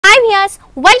viewers,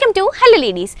 welcome to Hello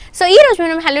Ladies. So ee roju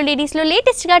manam Hello Ladies lo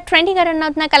latest ga trending ga run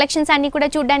avutuna collections anni kuda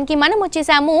chudaniki manam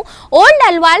vachesamu Old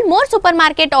Alwal More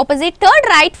Supermarket opposite third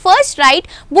right first right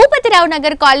Bhupati Rao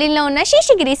Nagar colony lo unna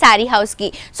Sheshagiri Saree House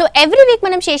ki. So every week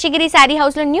manam Sheshagiri Saree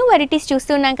House lo new varieties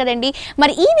chustunnam kadandi.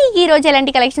 Mari ee week ee roju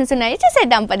elanti collections unnayo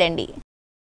chuseddam padandi.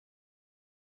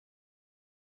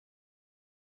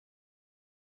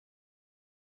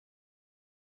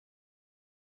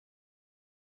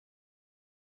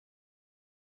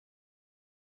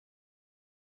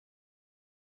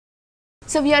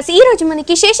 So viewers ఈ రోజు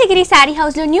మనకి Seshagiri sorry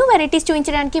house లో new varieties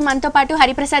చూపించడానికి మనతో పాటు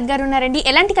హరిప్రసాద్ గారు ఉన్నారండి.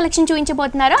 ఎలాంటి కలెక్షన్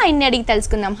చూపించబోతున్నారో ఆయన్ని అడిగి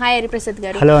తెలుసుకుందాం. హాయ్ హరిప్రసాద్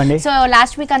గారు. హలో అండి. సో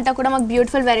లాస్ట్ వీక్ అంతా కూడా మాకు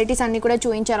బ్యూటిఫుల్ వెరైటీస్ అన్ని కూడా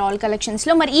చూపించారు ఆల్ కలెక్షన్స్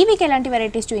లో. మరి ఈ వీక్ ఎలాంటి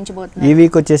వెరైటీస్ చూపించబోతున్నారు? ఈ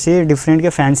వీక్ వచ్చేసి డిఫరెంట్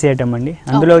గా ఫ్యాన్సీ ఐటమ్ అండి.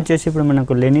 అందులో వచ్చేసి ఇప్పుడు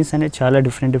మనకు లెనిన్స్ అనే చాలా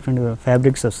డిఫరెంట్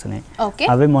ఫ్యాబ్రిక్స్ వస్తున్నాయి.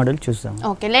 అవే మోడల్ చూద్దాం.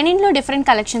 ఓకే, లెనిన్ లో డిఫరెంట్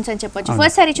కలెక్షన్స్ అని చెప్పొచ్చు.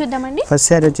 ఫస్ట్ సారీ చూద్దామండి. ఫస్ట్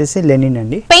సారీ వచ్చేసి లెనిన్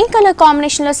అండి. పింక్ కలర్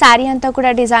కాంబినేషన్ లో సారీ అంతా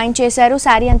కూడా డిజైన్ చేశారు.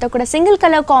 సారీ అంతా కూడా సింగిల్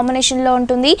కలర్ కాంబినేషన్ లో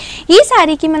ఉంటుంది. ఈ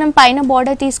సారీకి మనం పైన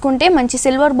బార్డర్ తీసుకుంటే మంచి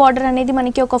సిల్వర్ బార్డర్ అనేది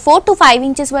మనకి ఒక 4 to 5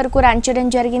 ఇంచెస్ వరకు రన్ చేయడం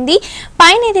జరిగింది.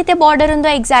 పైన ఏదైతే బార్డర్ ఉందో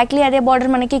ఎగ్జాక్ట్లీ అదే బార్డర్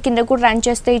మనకి కింద కూడా రన్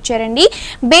చేస్తూ ఇచ్చారండి.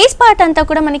 బేస్ పార్ట్ అంతా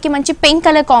కూడా మనకి మంచి పింక్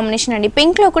కలర్ కాంబినేషన్ అండి.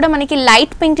 పింక్ లో కూడా మనకి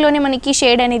లైట్ పింక్ లోనే మనకి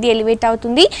షేడ్ అనేది ఎలివేట్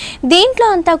అవుతుంది. దీంట్లో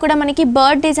అంతా కూడా మనకి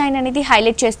బర్డ్ డిజైన్ అనేది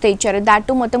హైలైట్ చేస్తూ ఇచ్చారు.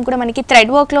 దాటు మొత్తం కూడా మనకి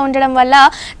థ్రెడ్ వర్క్ లో ఉండడం వల్ల,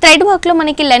 థ్రెడ్ వర్క్ లో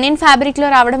మనకి లెనిన్ ఫ్యాబ్రిక్ లో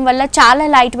రావడం వల్ల చాలా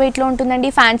లైట్ వెయిట్ లో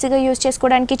ఉంటుందండి. ఫ్యాన్సీగా యూజ్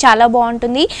చేసుకోవడానికి చాలా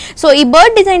బాగుంటుంది. సో ఈ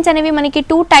బర్డ్ డిజైన్స్ అనేవి మనకి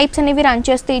 2 టైప్స్ అనేవి రన్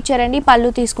చేస్తూ ఇచ్చారండి. పళ్ళు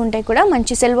తీసుకుంటే కూడా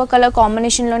మంచి సిల్వర్ కలర్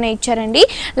కాంబినేషన్ లోనే ఇచ్చారండి.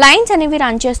 లైన్స్ అనేవి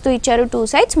రన్ చేస్తూ ఇచ్చారు 2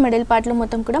 సైడ్స్. మిడిల్ పార్ట్ లో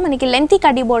మొత్తం కూడా మనకి లెంతీ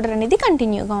కడ్డీ బోర్డర్ అనేది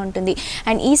కంటిన్యూగా ఉంటుంది.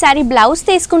 అండ్ ఈ సారీ బ్లౌజ్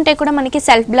తీసుకుంటే కూడా మనకి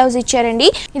సెల్ఫ్ బ్లౌజ్ ఇచ్చారండి.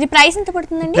 ఇది ప్రైస్ ఎంత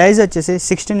పడుతుందండి? ప్రైస్ వచ్చేసి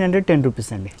 1610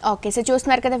 రూపీస్ అండి. ఓకే, సో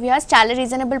చూస్తున్నారు కదా వ్యూయర్స్, చాలా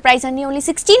రీజనబుల్ ప్రైస్ అండి. ఓన్లీ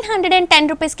 1610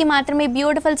 రూపీస్ కి మాత్రమే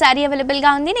బ్యూటిఫుల్ సారీ అవైలబుల్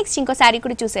గా ఉంది. నెక్స్ట్ ఇంకో సారీ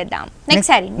కూడా చూసేద్దాం.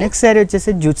 నెక్స్ట్ సారీ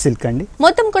వచ్చేసి జూట్ సిల్క్ అండి.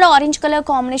 మొత్తం కూడా ఆరెంజ్ కలర్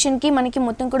కాంబినేషన్ కి మనకి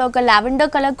మొత్తం కూడా ఒక లావెండర్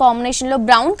కలర్ కాంబినేషన్ లో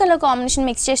బ్రౌన్ కలర్ కాంబినేషన్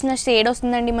మిక్స్ చేసిన షేడ్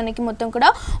వస్తుందండి. మనకి మొత్తం కూడా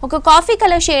ఒక కాఫీ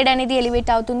కలర్ షేడ్ అనేది ఎలివేట్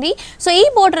అవుతుంది. సో ఈ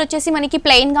బోర్డర్ వచ్చేసి మనకి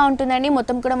ప్లెయిన్ గా ఉంటుందండి.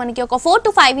 మొత్తం కూడా మనకి ఒక 4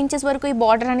 to 5 ఇంచెస్ వరకు ఈ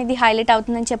బోర్డర్ అనేది హైలైట్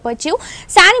అవుతుందని చెప్పొచ్చు.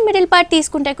 సారీ మిడిల్ పార్ట్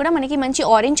తీసుకుంటే కూడా మనకి మంచి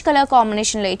ఆరెంజ్ కలర్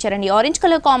కాంబినేషన్ లో ఇచ్చారండి. ఆరెంజ్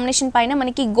కలర్ కాంబినేషన్ పైన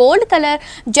మనకి గోల్డ్ కలర్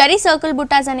జరీ సర్కిల్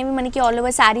బుట్టాస్ అనేవి మనకి ఆల్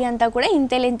ఓవర్ సారీ అంతా కూడా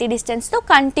ఇంతే లెంతీ డిస్టెన్స్ తో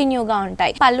కంటిన్యూగా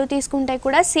ఉంటాయి. పళ్ళు తీసుకుంటే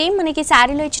కూడా సేమ్ మనకి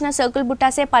సారీలో ఇచ్చిన సర్కిల్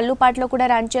బుట్టాసే పళ్ళు పార్ట్ లో కూడా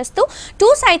రన్ చేస్తూ 2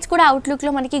 సైడ్స్ కూడా అవుట్లుక్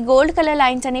లో మనకి గోల్డ్ కలర్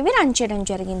లైన్స్ అనేవి రన్ చేయడం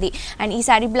జరిగింది. అండ్ ఈ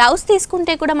సారీ బ్లౌజ్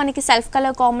తీసుకుంటే కూడా మనకి సెల్ఫ్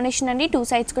కలర్ కాంబినేషన్ అండి. 2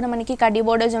 సైడ్స్ కూడా మనకి కడ్డీ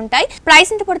బోర్డర్స్ ఉంటాయి. ప్రైస్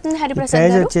ఎంత పడుతుంది హరిప్రసాద్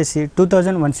గారు? ప్రైస్ వచ్చేసి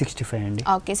 2165 అండి.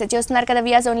 ఓకే, సో చూస్తున్నారు కదా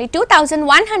వ్యూయర్స్, ఓన్లీ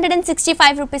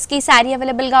 2165 రూపీస్ కి సారీ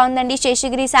అవైలబుల్ గా ఉందండి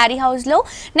శేషగిరి సారీ హౌస్ లో.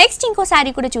 నెక్స్ట్ ఇంకో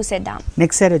సారీ కూడా చూసేద్దాం.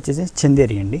 నెక్స్ట్ సారీ వచ్చేసి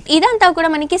చందేరి అండి. ఇదంతా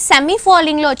కూడా మనకి సెమీ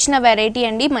ఫాలింగ్ లో వచ్చిన వెరైటీ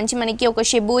అండి. మంచి మనకి ఒక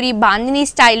షిబూరి బాందిని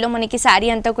స్టైల్లో మనకి సారీ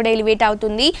అంతా కూడా ఎలివేట్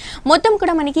అవుతుంది. మొత్తం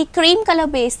కూడా మనకి క్రీమ్ కలర్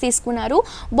బేస్ తీసుకున్నారు.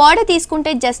 బార్డర్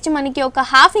తీసుకుంటే జస్ట్ మనకి ఒక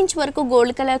 1/2 ఇంచ్ వరకు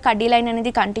గోల్డ్ కలర్ కడ్డీ లైన్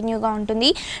అనేది కంటిన్యూగా ఉంటుంది.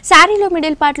 శారీలో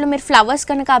మిడిల్ పార్ట్ లో మీరు ఫ్లవర్స్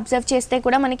కనుక అబ్జర్వ్ చేస్తే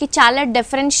కూడా మనకి చాలా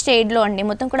డిఫరెంట్ షేడ్ లో అండి.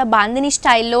 మొత్తం కూడా బాందిని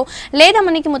స్టైల్లో లేదా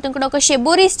మనకి మొత్తం కూడా ఒక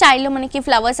షెబూరి స్టైల్లో మనకి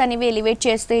ఫ్లవర్స్ అనేవి ఎలివేట్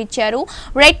చేస్తూ ఇచ్చారు.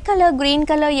 Red colour, green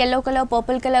colour, yellow colour,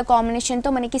 purple colour combination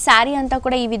తో మనకి శారీ అంతా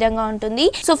కూడా ఈ విధంగా ఉంటుంది.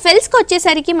 సో ఫిల్స్ కి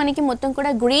వచ్చేసరికి మనకి మొత్తం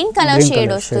కూడా గ్రీన్ కలర్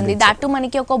షేడ్ వస్తుంది. దాటు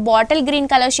మనకి ఒక బాటిల్ గ్రీన్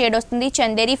కలర్ షేడ్ వస్తుంది.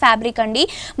 చందేరి ఫ్యాబ్రిక్ అండి.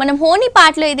 మనం హోనీ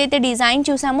పార్ట్ లో ఏదైతే డిజైన్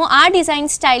చూసామో ఆ డిజైన్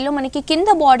స్టైల్లో మనకి కింద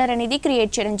బార్డర్ అనేది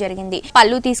క్రియేట్ చేయడం జరిగింది.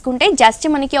 పళ్ళు తీసుకుంటే జస్ట్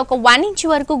మనకి ఒక 1 ఇంచ్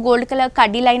వరకు గోల్డ్ కలర్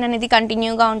కడ్డీ లైన్ అనేది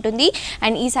కంటిన్యూగా ఉంటుంది.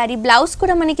 అండ్ ఈ సారీ బ్లౌజ్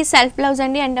కూడా మనకి సెల్ఫ్ బ్లౌజ్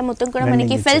అండి. అండ్ మొత్తం కూడా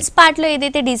మనకి ఫిల్స్ పార్ట్ లో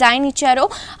ఏదైతే డిజైన్ ఇచ్చారో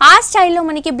ఆ స్టైల్లో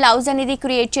మనకి బ్లౌజ్ అనేది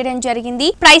క్రియేట్ చేయడం జరిగింది.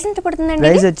 ప్రైస్ ఎంత పడుతుందండి?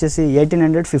 ప్రైస్ వచ్చేసి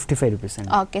 1855 రూపీస్ అండి.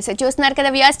 ఓకే, సో చూస్తున్నారు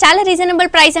కదా వ్యూయర్స్, చాలా రీజనబుల్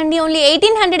ప్రైస్ అండి. ఓన్లీ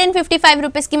 1855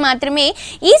 రూపీస్ కి మాత్రమే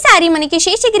ఈ సారీ మనకి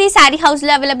శేషగిరి సారీ హౌస్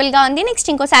లో అవైలబుల్ గా ఉంది.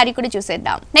 నెక్స్ట్ ఇంకో సారీ కూడా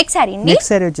చూసేద్దాం. నెక్స్ట్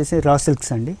సారీ వచ్చేసి రా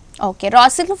సిల్క్స్ అండి. ఓకే, రా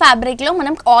సిల్క్ ఫ్యాబ్రిక్ లో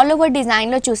మనం ఆల్ ఓవర్ డిజైన్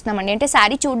లో చూస్తున్నామండి. అంటే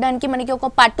శారీ చూడడానికి మనకి ఒక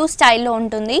పట్టు స్టైల్లో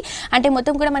ఉంటుంది. అంటే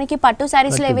మొత్తం కూడా మనకి పట్టు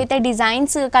శారీస్ లో ఏవైతే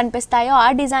డిజైన్స్ కనిపిస్తాయో ఆ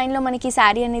డిజైన్ లో మనకి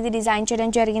శారీ అనేది డిజైన్ చేయడం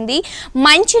జరిగింది.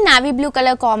 మంచి నావీ బ్లూ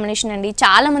కలర్ కాంబినేషన్ అండి.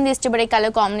 చాలా మంది ఇష్టపడే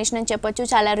కలర్ కాంబినేషన్ అని చెప్పొచ్చు.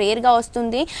 చాలా రేర్ గా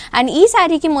వస్తుంది. అండ్ ఈ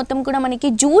శారీకి మొత్తం కూడా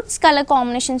మనకి జూట్స్ కలర్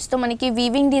కాంబినేషన్స్ తో మనకి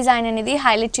వీవింగ్ డిజైన్ అనేది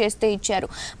హైలైట్ చేస్తూ ఇచ్చారు.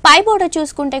 పై బోర్డర్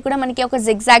చూసుకుంటే కూడా మనకి ఒక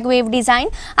జిగ్జాగ్ వేవ్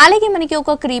డిజైన్, అలాగే మనకి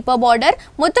ఒక క్రీపర్ బార్డర్,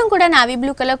 మొత్తం కూడా navy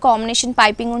blue colour combination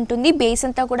piping ఉంటుంది. బేస్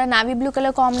అంతా కూడా నావీ బ్లూ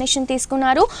కలర్ కాంబినేషన్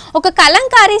తీసుకున్నారు. ఒక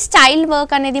కలంకారీ స్టైల్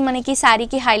వర్క్ అనేది మనకి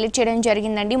శారీకి హైలైట్ చేయడం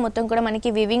జరిగిందండి. మొత్తం కూడా మనకి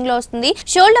వివింగ్ లో వస్తుంది.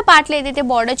 షోల్డర్ పార్ట్ లో ఏదైతే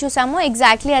బార్డర్ చూసామో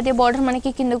ఎగ్జాక్ట్లీ అదే బార్డర్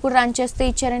మనకి కింద కూడా రన్ చేస్తూ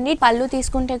ఇచ్చారండి. పళ్ళు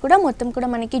తీసుకుంటే కూడా మొత్తం కూడా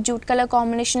మనకి జూట్ కలర్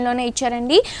కాంబినేషన్ లోనే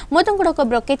ఇచ్చారండి. మొత్తం కూడా ఒక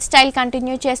బ్రొకెట్ స్టైల్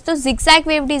కంటిన్యూ చేస్తూ జిగ్జాగ్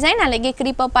వేవ్ డిజైన్ అలాగే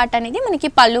క్రీపర్ పార్ట్ అనేది మనకి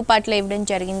పళ్ళు పార్ట్ లో ఇవ్వడం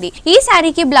జరిగింది. ఈ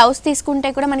శారీకి బ్లౌజ్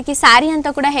తీసుకుంటే కూడా మనకి శారీ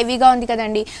అంతా కూడా హెవీగా ఉంది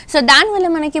కదండి. సో దాని వల్ల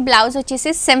మనకి బ్లౌజ్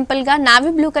వచ్చేసి సింపుల్ గా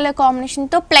నావీ బ్లూ కలర్ కాంబినేషన్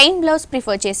తో ప్లెయిన్ బ్లౌజ్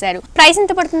ప్రిఫర్ చేశారు. ప్రైస్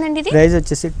ఎంత పడుతుందండి ఇది? ప్రైస్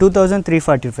వచ్చేసి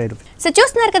 2345 రూపీస్. సో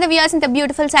చూస్తున్నారు కదా వ్యూయర్స్, ఇంత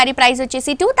బ్యూటిఫుల్ శారీ ప్రైస్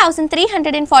వచ్చేసి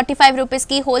 2345 రూపీస్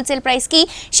కి హోల్సేల్ ప్రైస్ కి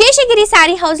శేషగిరి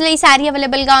శారీ హౌస్ లో ఈ శారీ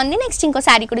అవైలబుల్ గా ఉంది. నెక్స్ట్ ఇంకో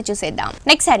శారీ కూడా చూసేద్దాం.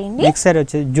 నెక్స్ట్ శారీ అండి, నెక్స్ట్ శారీ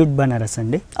వచ్చేసి జూట్ బనారస్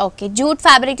అండి. ఓకే, జూట్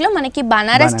ఫ్యాబ్రిక్ లో మనకి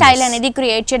బనారస్ స్టైల్ అనేది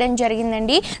క్రియేట్ చేయడం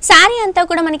జరిగిందండి. శారీ అంతా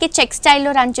కూడా మనకి చెక్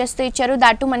స్టైల్లో రన్ చేస్తూ ఇచ్చారు.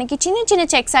 దాటు మనకి చిన్న చిన్న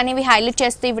చెక్స్ అనేవి హైలైట్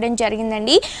చేస్తూ ఇవ్వడం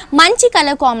జరిగిందండి. మంచి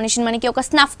కలర్ కాంబినేషన్, మనకి ఒక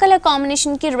స్నఫ్ కలర్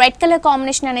కాంబినేషన్ కి రెడ్ కలర్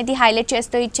కాంబినేషన్ అనేది హైలైట్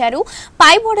చేస్తూ ఇచ్చారు.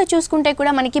 పై బోర్డర్ చూసుకుంటే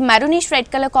కూడా మనకి maroonish red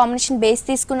colour combination base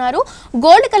తీసుకున్నారు.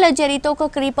 గోల్డ్ కలర్ జరీతో ఒక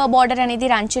క్రీపర్ బార్డర్ అనేది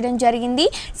రన్ చేయడం జరిగింది.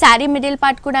 శారీ మిడిల్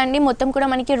పార్ట్ కూడా అండి మొత్తం కూడా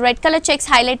మనకి రెడ్ కలర్ చెక్స్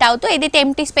హైలైట్ అవుతూ ఏదైతే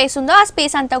ఎంటీ స్పేస్ ఉందో ఆ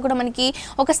స్పేస్ అంతా కూడా మనకి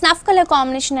ఒక స్నఫ్ కలర్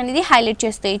కాంబినేషన్ అనేది హైలైట్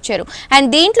చేస్తూ ఇచ్చారు. అండ్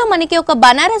దీంట్లో మనకి ఒక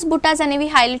బనారస్ బుటాస్ అనేవి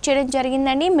హైలైట్ చేయడం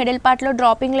జరిగిందండి. మిడిల్ పార్ట్ లో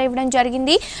డ్రాపింగ్ లో ఇవ్వడం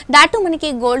జరిగింది. దాటు మనకి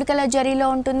గోల్డ్ కలర్ జరీలో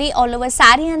ఉంటుంది. ఆల్ ఓవర్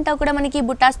శారీ అంతా కూడా మనకి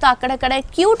బుటాస్ తో అక్కడక్కడ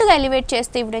క్యూట్ గా ఎలివేట్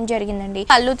చేస్తూ ఇవ్వడం జరిగిందండి.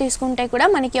 పళ్ళు తీసుకుంటే కూడా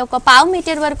మనకి ఒక పావు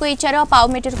మీటర్ వరకు ఇచ్చారు. ఆ పావు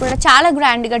మీటర్ కూడా చాలా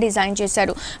గ్రాండ్ గా డిజైన్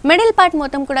చేశారు. మిడిల్ పార్ట్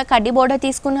మొత్తం కూడా కడ్డీ బోర్డర్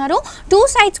తీసుకున్నారు. టూ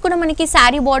సైడ్స్ కూడా మనకి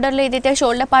శారీ బోర్డర్ లో ఏదైతే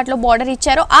షోల్డర్ పార్ట్ లో బోర్డర్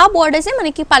ఇచ్చారో ఆ బోర్డర్స్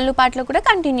మనకి పళ్ళు పార్ట్ లో కూడా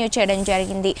కంటిన్యూ చేయడం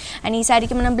జరిగింది. అండ్ ఈ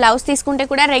శారీకి మనం బ్లౌజ్ తీసుకుంటే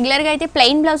కూడా రెగ్యులర్ గా అయితే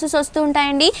ప్లెయిన్ బ్లౌజెస్ వస్తూ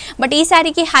ఉంటాయండి. బట్ ఈ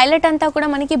శారీకి హైలైట్ అంతా కూడా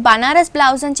మనకి బనారస్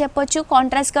బ్లౌజ్ అని చెప్పొచ్చు.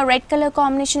 కాంట్రాస్ట్ గా రెడ్ కలర్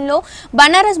కాంబినేషన్ లో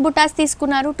బనారస్ బుటాస్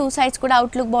తీసుకున్నారు. టూ సైడ్స్ కూడా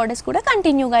అవుట్లుక్ బోర్డర్స్ కూడా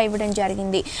కంటిన్యూగా ఇవ్వడం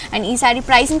జరిగింది. అండ్ ఈ శారీ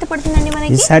ప్రైస్ ఎంత పడుతుందండి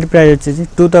మనకి? ఈ శారీ ప్రైస్ వచ్చేసి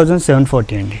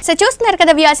 2740 అండి. సో చూస్తున్నారు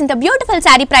కదా వ్యూయర్స్, ఇంత బ్యూటిఫుల్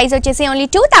శారీ ప్రైస్ వచ్చేసి ఓన్లీ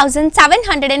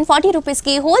 2740 రూపీస్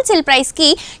కి హోల్సేల్ ప్రైస్ కి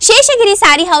శేషగిరి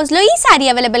శారీ హౌస్ లో ఈ శారీ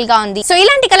అవైలబుల్ గా ఉంది. సో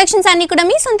ఇలాంటి కలెక్షన్స్ అన్ని కూడా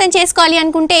మీ సొంతం చేసుకోవాలి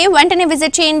అనుకుంటే వెంటనే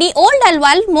విజిట్ చేయండి. Old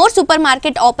Alwal more super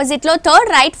market opposite లో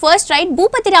third right first right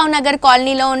Bhupathi Rao Nagar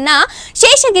కాలనీలో ఉన్న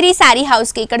శేషగిరి శారీ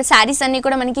హౌస్ కి ఇక్కడ శారీస్ అన్ని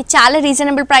కూడా మనకి చాలా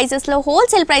రీజనబుల్ ప్రైసెస్ లో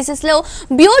హోల్సేల్ ప్రైసెస్ లో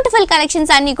బ్యూటిఫుల్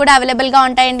కలెక్షన్స్ అన్ని కూడా అవైలబుల్ గా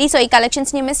ఉంటాయండి. సో ఈ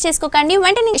కలెక్షన్స్ ని మిస్ చేసుకోకండి.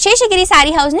 వెంటనే శేషగిరి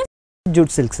శారీ హౌస్ ని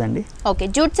జూట్ సిల్క్స్ అండి. ఓకే,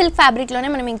 జూట్ సిల్క్ ఫ్యాబ్రిక్ లోనే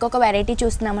మనం ఇంకొక వెరైటీ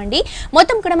చూస్తున్నామండి.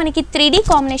 మొత్తం కూడా మనకి 3D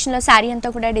కాంబినేషన్ లో శారీ అంతా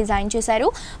కూడా డిజైన్ చేశారు.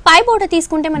 పై బోర్డర్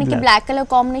తీసుకుంటే మనకి బ్లాక్ కలర్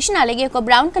కాంబినేషన్ అలాగే ఒక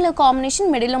బ్రౌన్ కలర్ కాంబినేషన్,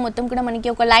 మిడిల్ లో మొత్తం కూడా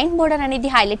మనకి ఒక లైన్ బోర్డర్ అనేది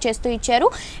హైలైట్ చేస్తూ ఇచ్చారు.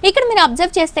 ఇక్కడ మీరు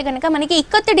అబ్జర్వ్ చేస్తే కనుక మనకి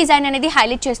ఇక్కత్ డిజైన్ అనేది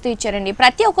హైలైట్ చేస్తూ ఇచ్చారండి.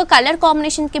 ప్రతి ఒక్క కలర్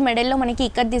కాంబినేషన్ కి మిడిల్ లో మనకి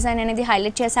ఇక్కత్ డిజైన్ అనేది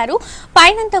హైలైట్ చేశారు.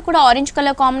 పైన అంతా కూడా ఆరెంజ్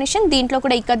కలర్ కాంబినేషన్, దీంట్లో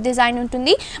కూడా ఇక్కత్ డిజైన్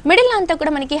ఉంటుంది. మిడిల్ అంతా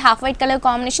కూడా మనకి హాఫ్ వైట్ కలర్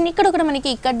కాంబినేషన్, ఇక్కడ కూడా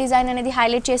మనకి ఇక్కత్ డిజైన్ అనేది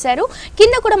హైలైట్ చేశారు.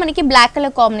 కింద కూడా మనకి బ్లాక్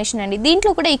కలర్ కాంబినేషన్ అండి,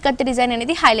 దీంట్లో కూడా ఇక్కత్ డిజైన్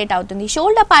అనేది హైలైట్ అవుతుంది.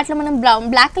 షోల్డర్ పార్ట్ లో మనం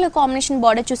బ్లాక్ కలర్ కాంబినేషన్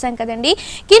బార్డర్ చూసాం కదండి.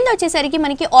 కింద వచ్చేసరికి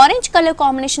మనకి ఆరెంజ్ కలర్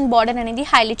కాంబినేషన్ బార్డర్ అనేది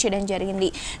హైలైట్ చేయడం జరిగింది.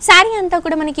 శారీ అంతా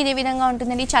కూడా మనకి ఇదే విధంగా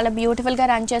ఉంటుందండి. చాలా బ్యూటిఫుల్ గా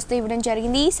రన్ చేస్తూ ఇవ్వడం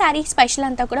జరిగింది. ఈ శారీ స్పెషల్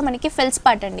అంతా కూడా మనకి ఫిల్స్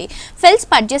పార్ట్ అండి. ఫిల్స్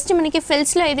పార్ట్ జస్ట్ మనకి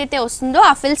ఫిల్స్ లో ఏదైతే వస్తుందో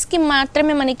ఆ ఫిల్స్ కి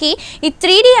మాత్రమే మనకి ఈ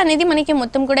 3D అనేది మనకి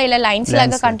మొత్తం కూడా ఇలా లైన్స్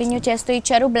లాగా కంటిన్యూ చేస్తూ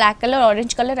ఇచ్చారు. బ్లాక్ కలర్,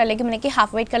 ఆరెంజ్ కలర్ అలాగే మనకి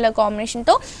హాఫ్ వైట్ కలర్ కాంబినేషన్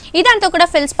తో ఇదంతా కూడా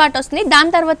ఫిల్స్ పార్ట్ వస్తుంది.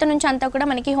 దాని తర్వాత నుంచి అంతా కూడా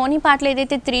మనకి హోనీ పార్ట్ లో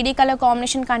ఏదైతే 3D కలర్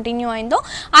కాంబినేషన్ కంటిన్యూ అయిందో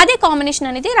అదే కాంబినేషన్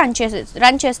అనేది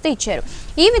రన్ చేస్తూ ఇచ్చారు.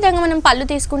 ఈ విధంగా మనం పళ్ళు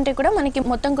తీసుకుంటే కూడా మనకి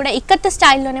మొత్తం కూడా ఇక్కత్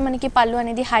స్టైల్లోనే మనకి పళ్ళు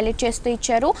అనేది హైలైట్ చేస్తూ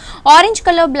ఇచ్చారు. ఆరెంజ్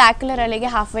కలర్, బ్లాక్ కలర్ అలాగే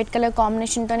హాఫ్ వైట్ కలర్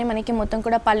కాంబినేషన్ తోనే మనకి మొత్తం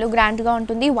కూడా పళ్ళు గ్రాండ్ గా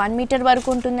ఉంటుంది. 1 మీటర్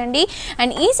వరకు ఉంటుందండి.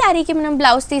 అండ్ ఈ శారీకి మనం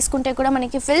బ్లౌజ్ తీసుకుంటే కూడా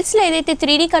మనకి ఫిల్స్ లో ఏదైతే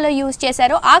 3D కలర్ యూజ్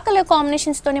చేశారో ఆ కలర్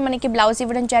కాంబినేషన్స్ తోనే మనకి బ్లౌజ్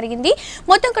ఇవ్వడం జరిగింది.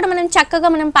 మొత్తం కూడా మనం చక్కగా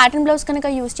మనం ప్యాటర్న్ బ్లౌజ్ కనుక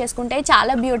యూజ్ చేసుకుంటే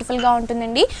చాలా బ్యూటిఫుల్ గా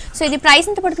ఉంటుందండి. సో ఇది ప్రైస్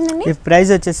ఎంత పడుతుందండి? ఈ ప్రైస్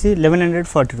వచ్చేసి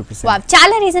 1140 రూపీస్.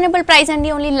 చాలా రీజనబుల్ ప్రైస్ అండి.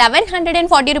 ఓన్లీ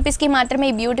 1140 రూపీస్ కి మాత్రమే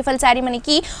ఈ బ్యూటిఫుల్ శారీ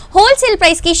మనకి హోల్సేల్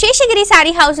ప్రైస్ కి శేషగిరి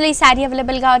శారీ హౌస్ లో ఈ శారీ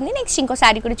అవైలబుల్ గా ఉంది. నెక్స్ట్ ఇంకో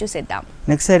శారీ కూడా చూసేద్దాం.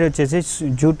 నెక్స్ట్ శారీ వచ్చేసి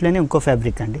జూట్ లోనే ఇంకో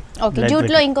ఫ్యాబ్రిక్ అండి. ఓకే, జూట్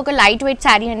లో ఇంకొక లైట్ వెయిట్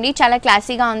శారీ అండి. చాలా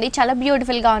క్లాసీగా ఉంది, చాలా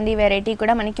బ్యూటిఫుల్ గా ఉంది. వెరైటీ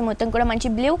కూడా మనకి మొత్తం కూడా మంచి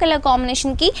బ్లూ కలర్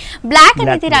కాంబినేషన్ కి బ్లాక్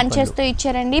అనేది రన్ చేస్తూ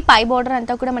ఇచ్చారండి. పై బోర్డర్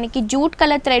అంతా కూడా మనకి జూట్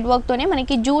కలర్ థ్రెడ్ వర్క్ తోనే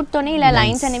మనకి జూట్ తోనే ఇలా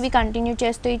లైన్స్ అనేవి కంటిన్యూ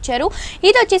చేస్తూ ఇచ్చారు.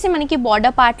 ఇది వచ్చేసి మనకి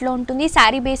బార్డర్ పార్ట్ లో ఉంటుంది.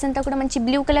 సారీ బేస్ అంతా కూడా మంచి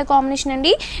బ్లూ కలర్ కాంబినేషన్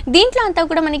అండి. దీంట్లో అంతా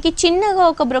కూడా మనకి చిన్నగా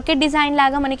ఒక బ్రొకెట్ డిజైన్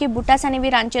లాగా మనకి బుటాస్ అనేవి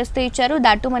రన్ చేస్తూ ఇచ్చారు.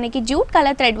 దట్టు మనకి జూట్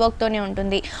కలర్ థ్రెడ్ వర్క్ తోనే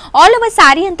ఉంటుంది. ఆల్ ఓవర్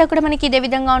సారీ అంతా కూడా మనకి ఇదే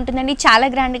విధంగా ఉంటుందండి. చాలా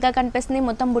గ్రాండ్ గా కనిపిస్తుంది.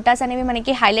 మొత్తం బుటాస్ అనేవి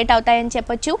మనకి హైలైట్ అవుతాయని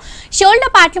చెప్పొచ్చు.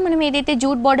 షోల్డర్ పార్ట్ లో మనం ఏదైతే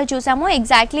జూట్ బార్డర్ చూసామో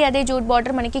ఎగ్జాక్ట్లీ అదే జూట్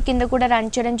బార్డర్ మనకి కింద కూడా రన్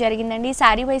చేయడం జరిగిందండి.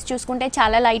 సారీ వైజ్ చూసుకుంటే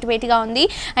చాలా లైట్ వెయిట్ గా ఉంది.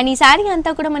 అండ్ ఈ సారీ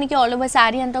అంతా కూడా మనకి ఆల్ ఓవర్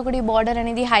సారీ అంతా కూడా ఈ బార్డర్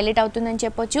అనేది హైలైట్ అవుతుందని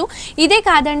చెప్పొచ్చు. ఇదే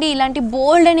కాదండి, ఇలాంటి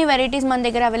బోల్డ్ అనే వెరైటీస్ మన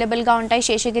దగ్గర అవైలబుల్ గా ఉంటాయి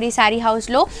శేషగిరి సారీ హౌస్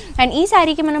లో. అండ్ ఈ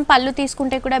సారీకి మనం పళ్ళు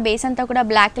తీసుకుంటే కూడా బేస్ అంతా కూడా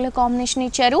బ్లాక్ కలర్ కాంబినేషన్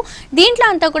ఇచ్చారు. దీంట్లో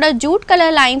అంతా కూడా జూట్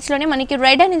కలర్ లైన్స్ లోనే మనకి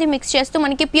రెడ్ అనేది మిక్స్ చేస్తూ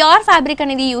మనకి ప్యూర్ ఫ్యాబ్రిక్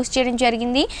అనేది యూస్ చేయడం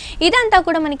జరిగింది. ఇదంతా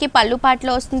కూడా మనకి పళ్ళు పార్ట్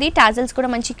లో వస్తుంది. టాజల్స్ కూడా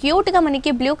మంచి క్యూట్ గా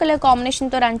మనకి బ్లూ కలర్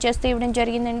కాంబినేషన్ తో రన్ చేస్తూ ఇవ్వడం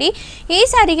జరిగిందండి. ఈ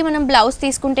సారీకి మనం బ్లౌజ్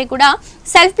తీసుకుంటే కూడా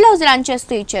సెల్ఫ్ బ్లౌజ్ రన్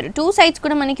చేస్తూ ఇచ్చారు. టూ సైడ్స్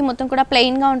కూడా మనకి మొత్తం కూడా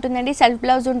ప్లెయిన్ గా ఉంటుందండి. సెల్ఫ్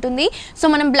బ్లౌజ్ ఉంటుంది. సో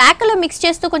మనం బ్లాక్ కలర్ మిక్స్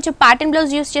చేస్తూ కొంచెం ప్యాటర్న్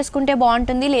బ్లౌజ్ యూస్ చేసుకుంటే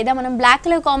బాగుంటుంది. లేదా మనం black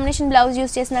colour combination blouse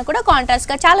use చేసినా కూడా కాంట్రాస్ట్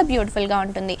గా చాలా బ్యూటిఫుల్ గా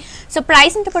ఉంటుంది. సో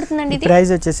ప్రైస్ ఎంత పడుతుందండి ఇది?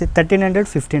 ప్రైస్ వచ్చేసి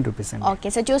 1315 రూపీస్ అండి. ఓకే,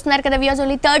 సో చూస్తున్నారు కదా వ్యూస్,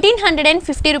 ఓన్లీ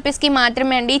 1350 రూపీస్ కి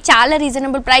మాత్రమే అండి. చాలా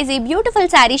రీజనబుల్ ప్రైస్. ఈ beautiful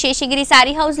sorry Seshagiri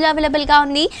sorry house లో అవైలబుల్ గా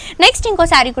ఉంది. నెక్స్ట్ ఇంకో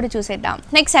సారీ కూడా చూసేద్దాం.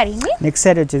 నెక్స్ట్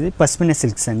సారీ వచ్చేసి పస్మినా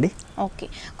సిల్క్స్ అండి. ఓకే,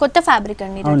 కొత్త ఫ్యాబ్రిక్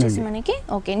అండి ఇది వచ్చేసి మనకి.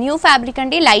 ఓకే, న్యూ ఫ్యాబ్రిక్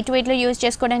అండి. లైట్ వెయిట్ లో యూజ్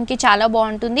చేసుకోవడానికి చాలా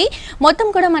బాగుంటుంది. మొత్తం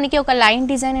కూడా మనకి ఒక లైన్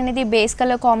డిజైన్ అనేది బేస్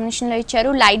కలర్ కాంబినేషన్ లో ఇచ్చారు.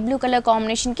 లైట్ బ్లూ కలర్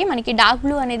కాంబినేషన్ కి మనకి డార్క్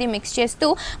బ్లూ అనేది మిక్స్ చేస్తూ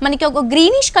మనకి ఒక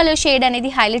గ్రీనిష్ కలర్ షేడ్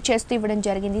అనేది హైలైట్ చేస్తూ ఇవ్వడం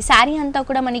జరిగింది. శారీ అంతా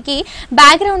కూడా మనకి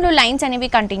బ్యాక్గ్రౌండ్ లో లైన్స్ అనేవి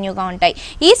కంటిన్యూగా ఉంటాయి.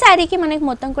 ఈ శారీకి మనకి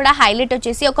మొత్తం కూడా హైలైట్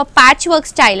వచ్చేసి ఒక ప్యాచ్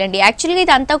వర్క్ స్టైల్ అండి. యాక్చువల్గా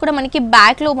ఇదంతా కూడా మనకి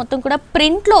బ్యాక్ లో మొత్తం కూడా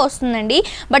ప్రింట్ లో వస్తుందండి.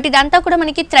 బట్ ఇదంతా కూడా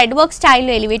మనకి థ్రెడ్ వర్క్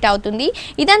స్టైల్లో ఎలివేట్ అవుతుంది.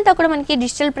 ఇదంతా కూడా మనకి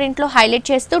డిజిటల్ ప్రింట్ లో హైలైట్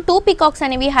చేస్తూ టూ పికాక్స్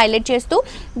అనేవి హైలైట్ చేస్తూ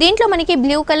దీంట్లో మనకి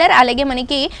బ్లూ కలర్ అలాగే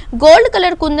మనకి గోల్డ్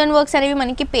కలర్ కుందన్ వర్క్స్ అనేవి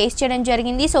మనకి పేస్ట్ చేయడం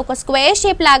జరిగింది. సో ఒక స్క్వేర్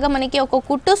షేప్ లాగా మనకి ఒక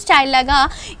కుట్టు స్టైల్ లాగా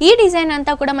ఈ డిజైన్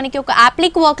అంతా కూడా మనకి ఒక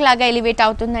అప్లిక్ వర్క్ లాగా ఎలివేట్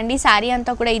అవుతుందండి. శారీ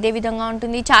అంతా కూడా ఇదే విధంగా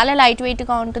ఉంటుంది. చాలా లైట్ వెయిట్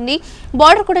గా ఉంటుంది.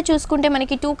 బార్డర్ కూడా చూసుకుంటే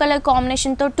మనకి టూ కలర్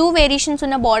కాంబినేషన్ తో టూ వేరియేషన్స్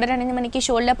ఉన్న బార్డర్ అనేది మనకి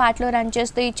షోల్డర్ పార్ట్ లో రన్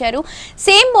చేస్తూ ఇచ్చారు.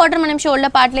 సేమ్ బార్డర్ మనం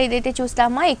షోల్డర్ పార్ట్ లో ఏదైతే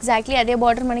చూస్తామో ఎగ్జాక్ట్లీ అదే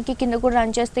బార్డర్ మనకి కింద కూడా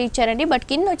రన్ చేస్తూ ఇచ్చారండి. బట్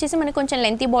కింద వచ్చేసి మనకి కొంచెం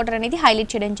లెంతీ బార్డర్ అనేది హైలైట్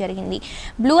చేయడం జరిగింది.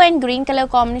 Blue and green colour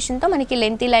combination తో మనకి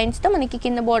లెంతీ లైన్స్ తో మనకి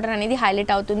కింద బార్డర్ అనేది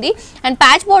హైలైట్ అవుతుంది. అండ్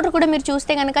ప్యాచ్ బార్డర్ కూడా మీరు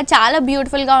చూస్తే కనుక చాలా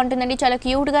బ్యూటిఫుల్ గా ఉంటుందండి. చాలా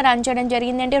క్యూట్ గా రన్ చేయడం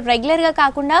జరిగింది. అంటే రెగ్యులర్ గా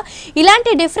కాకుండా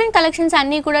ఇలాంటి డిఫరెంట్ కలెక్షన్స్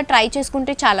అన్ని కూడా ట్రై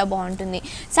చేసుకుంటే చాలా బాగుంటుంది.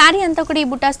 శారీ అంతా కూడా ఈ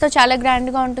బుటాస్ తో చాలా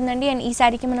గ్రాండ్ గా ఉంటుందండి. అండ్ ఈ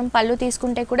శారీకి మనం పళ్ళు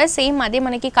తీసుకుంటే కూడా సేమ్ అదే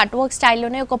మనకి కట్ వర్క్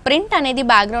స్టైల్లోనే ఒక ప్రింట్ అనేది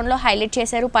బ్యాక్గ్రౌండ్ లో హైలైట్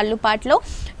చేశారు. పళ్ళు పార్ట్ లో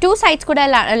టూ సైడ్స్ కూడా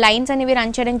లైన్స్ అనేవి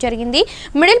రన్ చేయడం జరిగింది.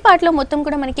 మిడిల్ పార్ట్ లో మొత్తం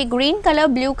కూడా మనకి గ్రీన్ కలర్,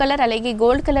 బ్లూ కలర్ అలాగే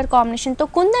గోల్డ్ కలర్ కాంబినేషన్ తో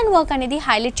కుందన్ వర్క్ అనేది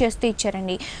హైలైట్ చేస్తూ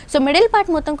ఇచ్చారండి. సో మిడిల్ పార్ట్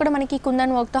మొత్తం కూడా మనకి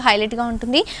కుందన్ వర్క్ తో హైలైట్ గా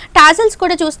ఉంటుంది. టాజల్స్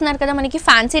కూడా చూస్తున్నారు కదా మనకి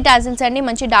ఫ్యాన్సీ టాజల్స్ అండి.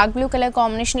 మంచి డార్క్ బ్లూ కలర్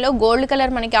కాంబినేషన్ లో గోల్డ్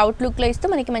కలర్ మనకి అవుట్ లుక్ లో ఇస్తూ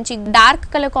మనకి మంచి డార్క్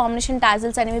కలర్ కాంబినేషన్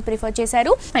టాజల్స్ అనేవి ప్రిఫర్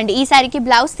చేశారు. అండ్ ఈ సారీకి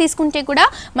బ్లౌజ్ తీసుకుంటే కూడా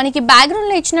మనకి బ్యాక్గ్రౌండ్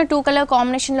లో ఇచ్చిన టూ కలర్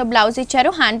కాంబినేషన్ లో బ్లౌజ్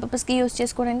ఇచ్చారు. హ్యాండ్ పర్పస్ కి యూస్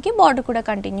చేసుకోవడానికి బార్డర్ కూడా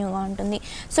కంటిన్యూగా ఉంటుంది.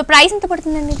 సో ప్రైస్ ఎంత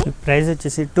పడుతుందండి ఇది? ప్రైస్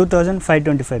వచ్చేసి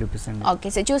 2525 రూపీస్ అండి. ఓకే,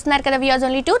 సో చూస్తున్నారు కదా వ్యూయర్స్,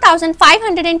 ఓన్లీ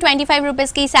 2525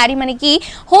 రూపీస్ కి ఈ సారీ మనకి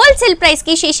హోల్సేల్ ప్రైస్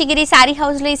కి శేషగిరి సారీ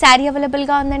హౌస్ లో ఈ సారీ అవైలబుల్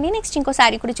గా ఉందండి. నెక్స్ట్ ఇంకో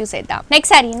సారీ కూడా చూసేద్దాం.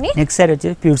 నెక్స్ట్ సారీ అండి. నెక్స్ట్ సారీ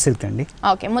వచ్చేసి ప్యూర్ సిల్క్ అండి.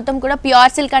 ఓకే, మొత్తం కూడా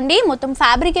ప్యూర్ సిల్క్ అండి. మొత్తం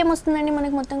ఫ్యాబ్రిక్ ఏమొస్తుందండి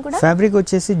మనకి? మొత్తం కూడా ఫ్యాబ్రిక్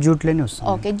వచ్చేసి జూట్ లోనే వస్తుంది.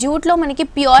 ఓకే, జూట్ లో మనకి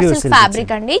ప్యూర్ సిల్క్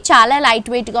ఫ్యాబ్రిక్ అండి. చాలా లైట్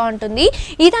వెయిట్ గా ఉంటుంది.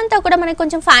 ఇదంతా కూడా మనకి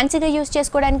కొంచెం ఫ్యాన్సీగా యూస్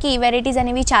చేసుకోవడానికి ఈ వెరైటీస్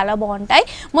అనేవి చాలా బాగుంటాయి.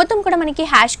 మొత్తం కూడా మనకి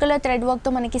హ్యాష్ కలర్ థ్రెడ్ వర్క్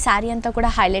తో మనకి సారీ అంతా కూడా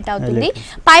హైలైట్ అవుతుంది.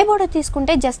 పై బోర్డర్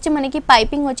తీసుకుంటే జస్ట్ మనకి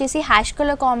పైపింగ్ వచ్చేసి హ్యాష్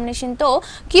కలర్ కాంబినేషన్ తో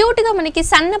క్యూట్ గా మనకి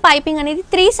సన్న పైపింగ్ అనేది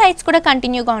త్రీ సైడ్స్ కూడా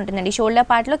కంటిన్యూగా ఉంటుందండి. షోల్డర్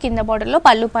పార్ట్ లో, కింద బార్డర్ లో,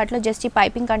 పళ్ళు పార్ట్ లో జస్ట్ ఈ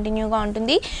పైపింగ్ కంటిన్యూగా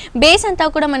ఉంటుంది. బేస్ అంతా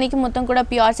కూడా మనకి మొత్తం కూడా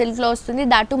ప్యూర్ సిల్క్ లో వస్తుంది.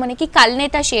 దాటు మనకి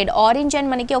కల్నేత షేడ్ ఆరెంజ్ అండ్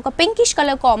మనకి ఒక పింకిష్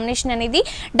కలర్ కాంబినేషన్ అనేది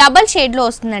డబల్ షేడ్ లో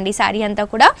వస్తుందండి సారీ అంతా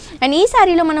కూడా. అండ్ ఈ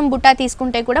సారీలో మనం బుట్టా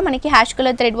తీసుకుంటే కూడా మనకి హ్యాష్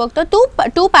కలర్ థ్రెడ్ వర్క్ తో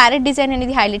టూ ప్యారెట్ డిజైన్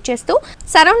అనేది హైలైట్ చేస్తూ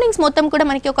సరౌండింగ్స్ మొత్తం కూడా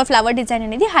మనకి ఒక ఫ్లవర్ డిజైన్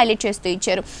అనేది హైలైట్ చేస్తూ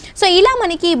ఇచ్చారు. సో ఇలా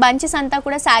మనకి బంచెస్ అంతా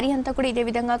కూడా సారీ అంతా కూడా ఇదే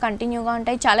విధంగా కంటిన్యూగా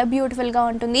ఉంటాయి. చాలా బ్యూటిఫుల్ గా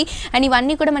ఉంటుంది. అండ్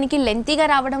ఇవన్నీ కూడా మనకి లెంతీగా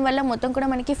రావడం వల్ల మొత్తం కూడా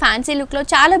మనకి ఫ్యాన్సీ లుక్ లో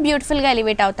చాలా బ్యూటిఫుల్ గా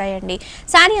ఎలివేట్ అవుతాయండి.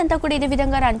 సారీ అంతా కూడా ఇదే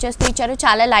విధంగా రన్ చేస్తూ ఇచ్చారు.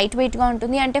 చాలా లైట్ వెయిట్ గా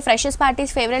ఉంటుంది. అంటే ఫ్రెషర్స్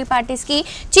పార్టీస్, ఫేవరల్ పార్టీస్ కి,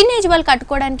 చిన్న ఏజ్ వాళ్ళు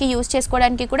కట్టుకోవడానికి, యూస్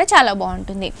చేసుకోవడానికి కూడా చాలా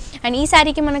బాగుంటుంది. అండ్ ఈ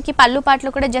సారీకి మనకి పళ్ళు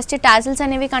పాటలు కూడా జస్ట్ టాజిల్స్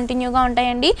అనేవి కంటిన్యూగా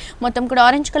ఉంటాయండి. మొత్తం కూడా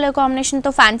ఆరెంజ్ కలర్ కాంబినేషన్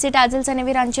తో ఫ్యాన్సీ టాజిల్స్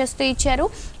అనేవి రన్ చేస్తూ ఇచ్చారు.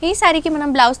 ఈ సారీకి మనం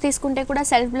బ్లౌజ్ తీసుకుంటే కూడా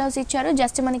సెల్ఫ్ బ్లౌజ్ ఇచ్చారు.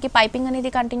 జస్ట్ మనకి పైపింగ్ అనేది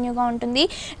కంటిన్యూగా ఉంటుంది.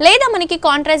 లేదా మనకి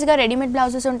కాంట్రాస్ట్ గా రెడీమేడ్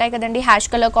బ్లౌజెస్ ఉంటాయి కదండి హ్యాష్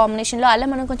కలర్ కాంబినేషన్ లో, అలా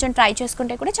మనం కొంచెం ట్రై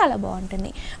చేసుకుంటే కూడా చాలా బాగుంటుంది.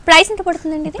 ప్రైస్ ఎంత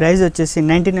పడుతుందండి ఇది? ప్రైస్ వచ్చేసి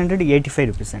 1985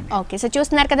 రూపీస్ అండి. ఓకే, సో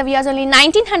చూస్తున్నారు కదా వ్యూయర్స్, ఓన్లీ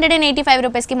 1985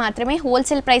 రూపీస్ కి మాత్రమే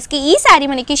హోల్సేల్ ప్రైస్ కి ఈ సారీ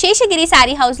మనకి శేషగిరి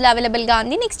సారీ హౌస్ లో అవైలబుల్ గా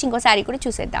ఉంది. నెక్స్ట్ ఇంకో సారీ కూడా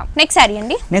చూసేద్దాం. నెక్స్ట్ సారీ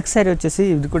అండి, నెక్స్ట్ సారీ వచ్చేసి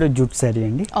ఇది కూడా జూట్ సారీ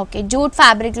అండి. ఓకే, జూట్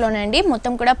ఫ్యాబ్రిక్ లోనండి,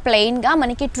 మొత్తం కూడా ప్లెయిన్ గా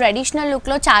మనకి ట్రెడిషనల్ లుక్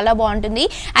లో చాలా బాగుంటుంది.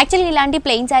 యాక్చువల్లీ ఇలాంటి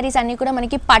ప్లెయిన్ సారీస్ అన్ని కూడా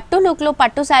మనకి పట్టు లుక్ లో,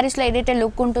 పట్టు సారీస్ లో ఏదైతే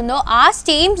లుక్ ఉంటుందో ఆ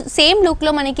సేమ్ లుక్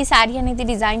లో మనకి సారీ అనేది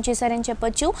డిజైన్ చేశారని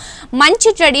చెప్పొచ్చు. మంచి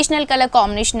ట్రెడిషనల్ కలర్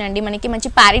కాంబినేషన్ అండి, మనకి మంచి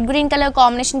ప్యారెట్ గ్రీన్ కలర్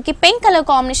కాంబినేషన్ కి పింక్ కలర్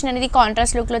కాంబినేషన్ అనేది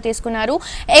కాంట్రాస్ట్ లుక్ లో తీసుకున్నారు.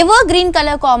 ఎవర్ గ్రీన్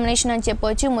కలర్ కాంబినేషన్ అని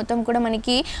చెప్పొచ్చు. మొత్తం కూడా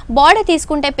మనకి బార్డర్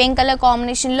తీసుకుంటే పింక్ కలర్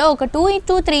కాంబినేషన్ లో ఒక 2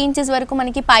 to 3 ఇంచెస్ వరకు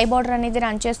మనకి పై బార్డర్ అనేది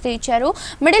రన్ చేస్తూ ఇచ్చారు.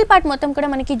 మిడిల్ పార్ట్ మొత్తం కూడా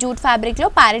మనకి జూట్ ఫ్యాబ్రిక్ లో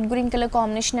ప్యారెట్ గ్రీన్ కలర్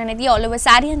కాంబినేషన్ అనేది ఆల్ ఓవర్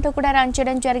సారీ అంతా కూడా రన్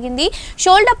చేయడం జరిగింది.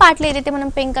 షోల్డర్ పార్ట్ లో ఏదైతే మనం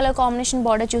pink colour combination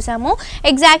border చూసామో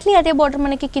exactly అదే బార్డర్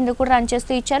మనకి కింద కూడా రన్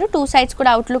చేస్తూ ఇచ్చారు. 2 సైడ్స్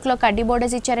కూడా అవుట్ లుక్ లో కడ్డీ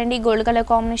బోర్డర్స్ ఇచ్చారండి గోల్డ్ కలర్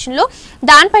కాంబినేషన్ లో.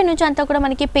 దానిపై నుంచి అంతా కూడా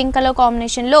మనకి పింక్ కలర్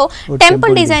కాంబినేషన్ లో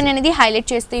టెంపుల్ డిజైన్ అనేది హైలైట్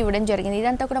చేస్తూ ఇవ్వడం జరిగింది.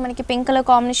 ఇదంతా కూడా మనకి పింక్ కలర్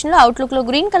కాంబినేషన్ లో అవుట్ లుక్ లో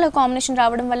గ్రీన్ కలర్ కాంబినేషన్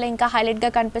రావడం వల్ల ఇంకా హైలైట్ గా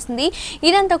కనిపిస్తుంది.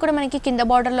 ఇదంతా కూడా మనకి కింద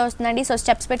బార్డర్ లో వస్తుందండి. సో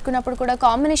స్టెప్స్ పెట్టుకున్నప్పుడు కూడా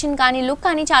కాంబినేషన్ కానీ లుక్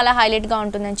కానీ చాలా హైలైట్ గా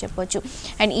ఉంటుందని చెప్పొచ్చు.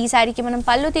 అండ్ ఈ సారీకి మనం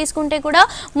పళ్ళు తీసుకుంటే కూడా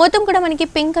మొత్తం కూడా మనకి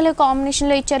పింక్ కలర్ కాంబినేషన్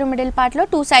లో ఇచ్చారు. మిడిల్ పార్ట్ లో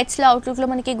 2 సైడ్స్ లో అవుట్ లుక్ లో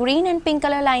మనకి green and pink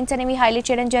colour lines అనేవి హైలైట్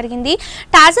చేయడం జరిగింది.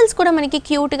 టాజల్స్ కూడా మనకి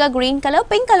క్యూట్ గా green colour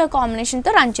pink colour combination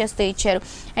తో రన్ చేస్తూ ఇచ్చారు.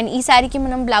 అండ్ ఈ సారీకి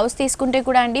మనం బ్లౌజ్ తీసుకుంటే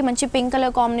కూడా అండి మంచి పింక్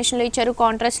కలర్ కాంబినేషన్ లో ఇచ్చారు.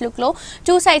 కాంట్రాస్ట్ లుక్ లో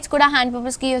 2 సైడ్స్ కూడా హ్యాండ్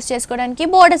పర్పస్ కి యూస్ చేసుకోవడానికి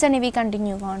బోర్డర్స్ అనేవి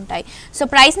కంటిన్యూగా ఉంటాయి. సో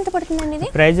ప్రైస్ ఎంత పడుతుందండి? ఇది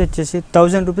ప్రైస్ వచ్చేసి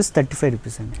 1000 రూపీస్ 35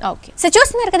 రూపీస్ అండి. ఓకే, సో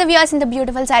చూస్తున్నారు కదా వ్యూయర్స్, ఇంత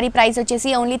బ్యూటిఫుల్ సారీ ప్రైస్ వచ్చేసి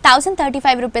ఓన్లీ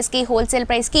 1035 రూపీస్ కి హోల్సేల్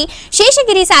ప్రైస్ కి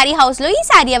శేషగిరి సారీ హౌస్ లో ఈ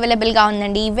సారీ అవైలబుల్ గా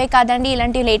ఉందండి. ఇవే కాదండి,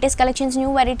 ఇలాంటి లేటెస్ట్ కలెక్షన్స్,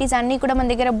 న్యూ వెరైటీస్ అన్ని కూడా మన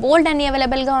దగ్గర బోల్డ్ అన్ని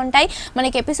అవైలబుల్ గా ఉంటాయి.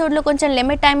 మనకి ఎపిసోడ్ లో కొంచెం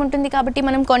లిమిట్ టైం ఉంటుంది కాబట్టి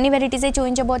మనం కొన్ని వెరైటీస్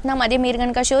చూపించబోతున్నాం. అదే మీరు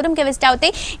కనుక షోరూమ్ కి విజిట్ అవుతే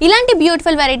ఇలాంటి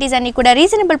బ్యూటిఫుల్ వెరైటీస్ అన్ని కూడా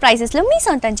రీజనబుల్ ప్రైసెస్ లో మీ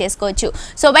సొంతం చేసుకోవచ్చు.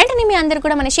 సో వెంటనే మీ అందరూ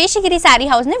కూడా మన శేషగిరి సారీ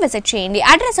హౌస్ ని విజిట్ చేయండి.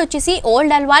 అడ్రస్ వచ్చేసి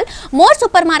old Alwal more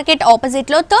super market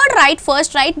opposite లో 3rd right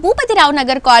first right Bhupathi Rao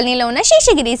Nagar కాలనీలో ఉన్న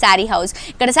శేషగిరి సారీ హౌస్.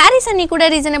 ఇక్కడ సారీస్ అన్ని కూడా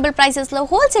రీజనబుల్ ప్రైసెస్ లో,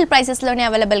 హోల్సేల్ ప్రైసెస్ లోనే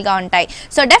అవైలబుల్ గా ఉంటాయి.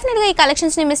 సో డెఫినెట్ గా ఈ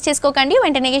కలెక్షన్స్ ని మిస్ చేసుకోకండి.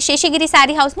 వెంటనే శేషగిరి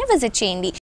సారీ హౌస్ ని విజిట్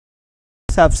చేయండి.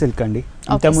 సాఫ్ట్ సిల్క్ అండి,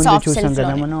 ఇంత ముందు చూసాం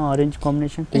కదా మనం ఆరెంజ్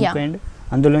కాంబినేషన్ పింక్ అండ్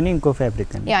అందులోనే ఇంకో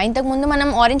ఫ్యాబ్రిక్ అండి. ఇంతకు ముందు మనం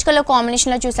ఆరెంజ్ కలర్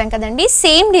కాంబినేషన్ లో చూసాం కదండి.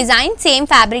 సేమ్ డిజైన్ సేమ్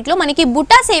ఫ్యాబ్రిక్ లో మనకి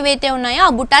బుటాస్ ఏవైతే ఉన్నాయో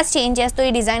ఆ బుటాస్ చేంజ్ చేస్తూ ఈ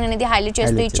డిజైన్ అనేది హైలైట్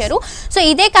చేస్తూ ఇచ్చారు. సో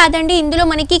ఇదే కాదండి, ఇందులో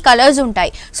మనకి కలర్స్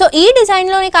ఉంటాయి. సో ఈ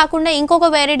డిజైన్ లోనే కాకుండా ఇంకొక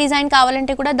వేరే డిజైన్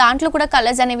కావాలంటే కూడా దాంట్లో కూడా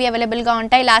కలర్స్ అనేవి అవైలబుల్ గా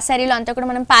ఉంటాయి. లాస్ట్ సారీలో అంతా కూడా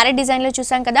మనం ప్యారెట్ డిజైన్ లో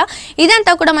చూసాం కదా,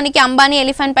 ఇదంతా కూడా మనకి అంబానీ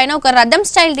ఎలిఫెంట్ పైన ఒక రథం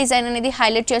స్టైల్ డిజైన్ అనేది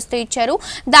హైలైట్ చేస్తూ ఇచ్చారు.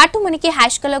 దాటు మనకి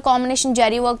ash colour combination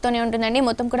zari work తోనే ఉంటుందండి.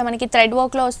 మొత్తం కూడా మనకి థ్రెడ్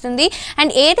వర్క్ లో వస్తుంది.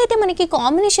 అండ్ ఏదైతే మనకి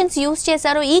కాంబినేషన్స్ యూస్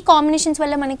చేశారో ఈ కాంబినేషన్స్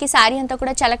వల్ల మనకి సారీ అంతా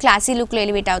కూడా చాలా క్లాసీ లుక్ లో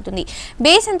ఎలివేట్ అవుతుంది.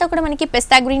 బేస్ అంతా కూడా మనకి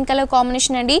పిస్తా గ్రీన్ కలర్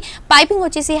కాంబినేషన్ అండి. పైపింగ్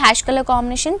వచ్చేసి హ్యాష్ కలర్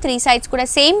కాంబినేషన్, 3 సైడ్స్ కూడా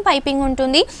సేమ్ పైపింగ్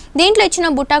ఉంటుంది. దీంట్లో ఇచ్చిన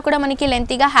బుట్టా కూడా మనకి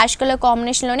లెంతీగా హ్యాష్ కలర్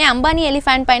కాంబినేషన్ లోనే అంబానీ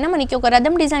ఎలిఫెంట్ పైన మనకి ఒక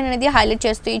రథం డిజైన్ అనేది హైలైట్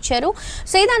చేస్తూ ఇచ్చారు.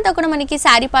 సో ఇదంతా కూడా మనకి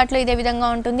సారీ పార్ట్ లో ఇదే విధంగా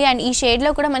ఉంటుంది. అండ్ ఈ షేడ్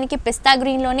లో కూడా మనకి పిస్తా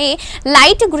గ్రీన్ లోనే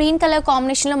లైట్ గ్రీన్ కలర్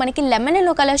కాంబినేషన్ లో మనకి లెమన్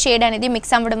ఎల్లో కలర్ షేడ్ అనేది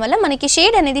మిక్స్ అవ్వడం వల్ల మనకి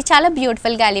షేడ్ అనేది చాలా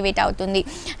బ్యూటిఫుల్ గా ఎలివేట్ అవుతుంది.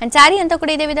 అండ్ సారీ అంతా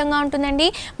కూడా ఇదే విధంగా ఉంటుందండి.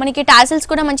 మనకి టాసిల్స్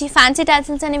కూడా మంచి ఫ్యాన్సీ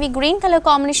టాసిల్స్ అనేవి గ్రీన్ కలర్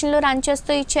కాంబినేషన్ లో రన్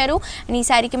చేస్తూ ఇచ్చారు. అండ్ ఈ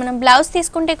సారీకి మనం బ్లౌజ్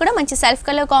తీసుకుంటే కూడా మంచి సెల్ఫ్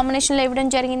కలర్ కాంబినేషన్ లో ఇవ్వడం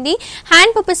జరిగింది.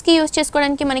 హ్యాండ్ పర్పస్ కి యూస్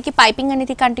చేసుకోవడానికి మనకి పైపింగ్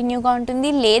అనేది కంటిన్యూగా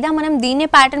ఉంటుంది, లేదా మనం దీన్నే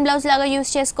ప్యాటర్న్ బ్లౌజ్ లాగా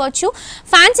యూస్ చేసుకోవచ్చు.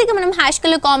 ఫ్యాన్సీగా మనం ash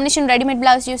colour combination readymade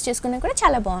blouse use చేసుకున్నా కూడా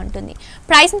చాలా బాగుంటుంది.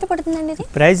 ప్రైస్ ఎంత పడుతుందండి? ఇది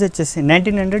ప్రైస్ వచ్చేసి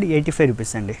 1985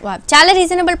 రూపీస్ అండి. చాలా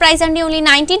రీజనబుల్ ప్రైస్ అండి. ఓన్లీ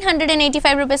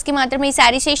 1985 రూపీస్ కి మాత్రమే ఈ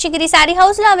సారీ శేషగిరి సారీ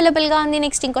హౌస్ లో అవైలబుల్ గా ఉంది.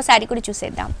 నెక్స్ట్ ఇంకో సారీ కూడా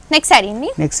చూసేద్దాం. నెక్స్ట్ సారీ అండి,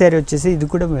 నెక్స్ట్ సారీ వచ్చేసి ఇది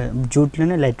కూడా జూట్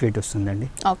లోనే లైట్ వెయిట్ వస్తుందండి.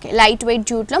 ఓకే, లైట్ వెయిట్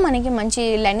జూట్ లో మనకి మంచి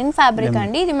లెనిన్ ఫ్యాబ్రిక్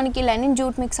అండి. ఇది మనకి లెనిన్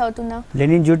జూట్ మిక్స్ అవుతుందా?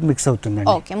 లెనిన్ జూట్ మిక్స్ అవుతుందండి.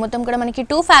 ఓకే, మొత్తం కూడా మనకి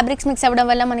 2 ఫ్యాబ్రిక్స్ మిక్స్ అవ్వడం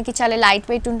వల్ల మనకి చాలా లైట్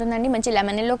వెయిట్ ఉంటుందండి. మంచి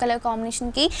లెమన్ ఎల్లో కలర్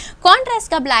కాంబినేషన్ కి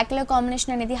కాంట్రాస్ట్ గా బ్లాక్ కలర్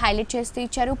కాంబినేషన్ అనేది హైలైట్ చేస్తూ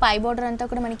ఇచ్చారు. పై బోర్డర్ అంతా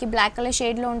కూడా మనకి బ్లాక్ కలర్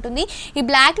షేడ్ లో ఉంటుంది. ఈ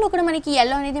బ్లాక్ లో కూడా మనకి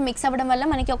ఎల్లో అనేది మిక్స్ అవ్వడం వల్ల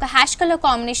మనకి ఒక హ్యాష్ కలర్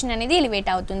కాంబినేషన్ అనేది ఎలివేట్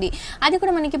అవుతుంది. అది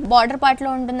కూడా మనకి బార్డర్ పార్ట్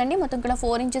లో ఉంటుందండి. మొత్తం కూడా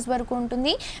 4 ఇంచెస్ వరకు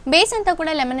ఉంటుంది. బేస్ అంతా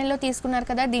కూడా లెమన్ ఎల్లో తీసుకున్నారు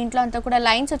కదా, దీంట్లో అంతా కూడా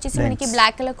లైన్స్ వచ్చేసి మనకి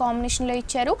బ్లాక్ కలర్ కాంబినేషన్ లో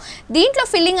ఇచ్చారు. దీంట్లో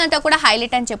ఫిల్లింగ్ అంతా కూడా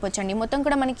హైలైట్ అని చెప్పొచ్చండి. మొత్తం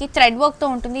కూడా మనకి థ్రెడ్ వర్క్ తో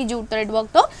ఉంటుంది, జూట్ థ్రెడ్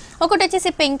వర్క్ తో. ఒకటి వచ్చేసి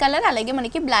పింక్ కలర్, అలాగే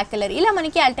మనకి బ్లాక్ కలర్, ఇలా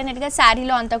మనకి ఆల్టర్నేట్ గా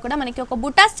శారీలో అంతా కూడా మనకి ఒక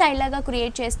బుటా స్టైల్ లాగా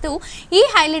క్రియేట్ చేస్తూ ఈ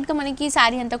హైలైట్ గా మనకి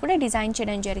శారీ అంతా కూడా డిజైన్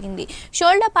చేయడం జరిగింది.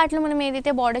 షోల్డర్ పార్ట్ లో మనం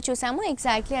ఏదైతే బార్డర్ చూసామో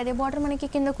ఎగ్జాక్ట్లీ అదే బార్డర్ మనకి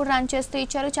కింద కూడా రన్ చేస్తూ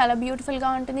ఇచ్చారు. చాలా బ్యూటిఫుల్ గా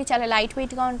ఉంటుంది, చాలా లైట్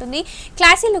వెయిట్ గా ఉంటుంది,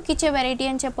 క్లాసీ లుక్ ఇచ్చే వెరైటీ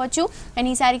అని చెప్పొచ్చు. అండ్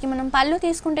ఈ సారీకి మనం పళ్ళు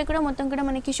తీసుకుంటే కూడా మొత్తం కూడా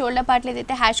మనకి షోల్డర్ పార్ట్ లో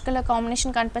ఏదైతే హ్యాష్ కలర్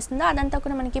కాంబినేషన్ కనిపిస్తుందో అదంతా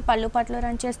కూడా మనకి పళ్ళు పార్ట్ లో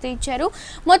రన్ చేస్తూ ఇచ్చారు.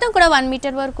 మొత్తం కూడా 1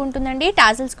 మీటర్ వరకు ఉంటుందండి.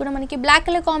 టాజల్స్ కూడా మనకి బ్లాక్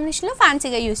కలర్ కాంబినేషన్ లో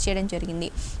ఫ్యాన్సీగా యూజ్ చేయడం జరిగింది.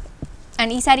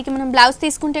 అండ్ ఈ సారీకి మనం బ్లౌజ్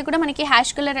తీసుకుంటే కూడా మనకి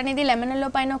హ్యాష్ కలర్ అనేది లెమన్ ఎల్లో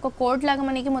పైన ఒక కోట్ లాగా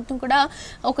మనకి మొత్తం కూడా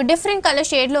ఒక డిఫరెంట్ కలర్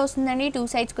షేడ్ లో వస్తుందండి. 2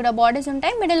 సైడ్స్ కూడా బార్డర్స్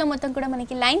ఉంటాయి. మిడిల్ లో మొత్తం కూడా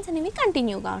మనకి లైన్స్ అనేవి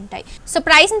కంటిన్యూగా ఉంటాయి. సో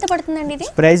ప్రైస్ ఎంత పడుతుందండి ఇది?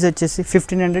 ప్రైస్ వచ్చేసి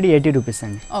 1580 రూపీస్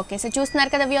అండి. ఓకే, సో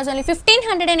చూస్తున్నారు కదా వ్యూవర్స్, ఓన్లీ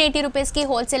 1580 రూపీస్ కి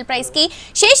హోల్సేల్ ప్రైస్ కి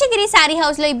శేషగిరి సారీ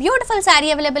హౌస్ లో ఈ బ్యూటిఫుల్ సారీ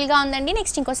అవైలబుల్ గా ఉందండి.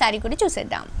 నెక్స్ట్ ఇంకో సారీ కూడా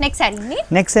చూసేద్దాం. నెక్స్ట్ సారీ అండి.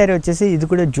 నెక్స్ట్ సారీ వచ్చేసి ఇది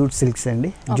కూడా జూట్ సిల్క్స్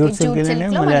అండి. జూట్ సిల్క్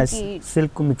లోనే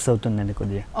సిల్క్ మిక్స్ అవుతుందండి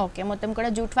కొద్దిగా. ఓకే, మొత్తం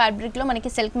కూడా జూట్ ఫ్యాబ్రిక్ లో మనకి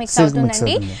సిల్క్ మిక్స్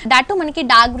అవుతుందండి. దాటు మనకి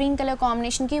డార్క్ గ్రీన్ కలర్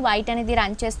కాంబినేషన్ కి వైట్ అనేది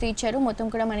రన్ చేస్తూ ఇచ్చారు. మొత్తం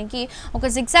కూడా మనకి ఒక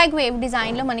జిగ్జాగ్ వేవ్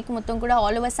డిజైన్ లో మనకి మొత్తం కూడా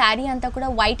ఆల్ ఓవర్ సారీ అంతా కూడా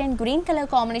white and green colour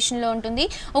combination లో ఉంటుంది.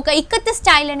 ఒక ఇక్కత్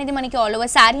స్టైల్ అనేది మనకి ఆల్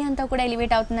ఓవర్ సారీ అంతా కూడా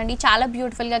ఎలివేట్ అవుతుందండి. చాలా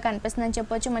బ్యూటిఫుల్ గా కనిపిస్తుంది అని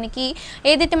చెప్పొచ్చు. మనకి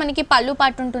ఏదైతే మనకి పళ్ళు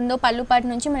పార్ట్ ఉంటుందో పళ్ళు పార్ట్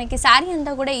నుంచి మనకి సారీ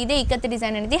అంతా కూడా ఇదే ఇక్కత్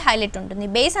డిజైన్ అనేది హైలైట్ ఉంటుంది.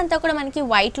 బేస్ అంతా కూడా మనకి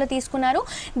వైట్ లో తీసుకున్నారు.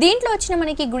 దీంట్లో వచ్చిన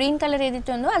మనకి గ్రీన్ కలర్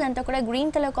ఏదైతే ఉందో అదంతా కూడా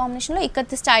గ్రీన్ కలర్ కాంబినేషన్ లో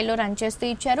ఇక్కత్ స్టైల్లో రన్ చేస్తూ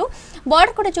ఇచ్చారు.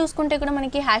 బార్డర్ కూడా చూసుకుంటే కూడా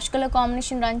మనకి హ్యాష్ కలర్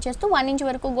కాంబినేషన్ రన్ చేస్తూ 1 ఇంచ్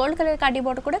వరకు గోల్డ్ కలర్ కడ్డీ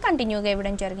బార్డర్ కూడా కంటిన్యూగా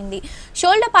ఇవ్వడం జరిగింది.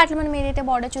 షోల్డర్ పార్ట్ లో మనం ఏదైతే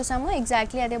బార్డర్ చూసామో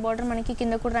ఎగ్జాక్ట్లీ అదే బార్డర్ మనకి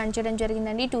కింద కూడా రన్ చేయడం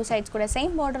జరిగిందండి. 2 సైడ్స్ కూడా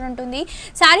సేమ్ బార్డర్ ఉంటుంది.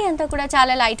 సారీ అంతా కూడా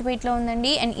చాలా లైట్ వెయిట్ లో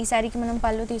ఉందండి. అండ్ ఈ సారీకి మనం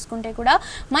పళ్ళు తీసుకుంటే కూడా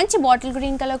మంచి bottle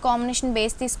green colour combination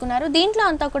base తీసుకున్నారు. దీంట్లో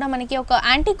అంతా కూడా మనకి ఒక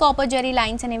యాంటీ కాపర్ జరీ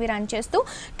లైన్స్ అనేవి రన్ చేస్తూ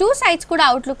 2 సైడ్స్ కూడా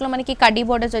అవుట్లుక్ లో మనకి కడ్డీ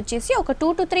బార్డర్స్ వచ్చేసి ఒక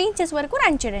 2 to 3 ఇంచెస్ వరకు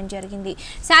రన్ చేయడం జరిగింది.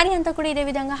 సారీ అంతా కూడా ఇదే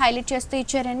విధంగా హైలైట్ చేస్తూ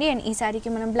ఇచ్చారండి. అండ్ ఈ సారీకి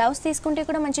మనం బ్లౌజ్ తీసుకుంటే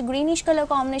కూడా మంచి గ్రీనిష్ కలర్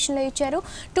కాంబినేషన్ లో ఇచ్చారు.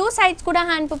 2 సైడ్స్ కూడా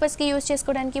హ్యాండ్ పర్పస్ కి యూజ్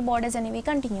చేసుకోవడానికి బార్డర్స్ అనేవి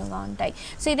కంటిన్యూగా ఉంటాయి.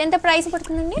 సో ఇదెంత ప్రైస్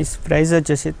పడుతుందండి? ఈ ప్రైస్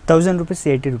వచ్చేసి 1000 రూపీస్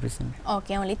 80 రూపీస్ అండి.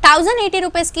 ఓకే, ఓన్లీ 1080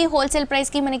 రూపీస్ కి హోల్సేల్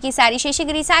ప్రైస్ కి మనకి సారీ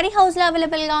శేషగిరి సారీ హౌస్ లో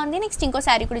అవైలబుల్ గా ఉంది. నెక్స్ట్ ఇంకో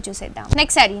సారీ కూడా చూసేద్దాం.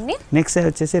 నెక్స్ట్ సారీ అండి. నెక్స్ట్ సారీ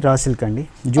వచ్చేసి రా సిల్క్ అండి.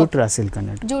 జూట్ రా సిల్క్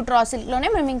అన్నట్టు. జూట్ రా సిల్క్ లోనే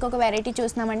మనం ఇంకొక వెరైటీ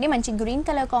చూస్తున్నామండి. మంచి గ్రీన్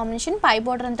కలర్ కాంబినేషన్. పై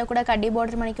బార్డర్ అంతా కూడా కడ్డీ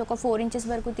బార్డర్ మనకి ఒక 4 ఇంచెస్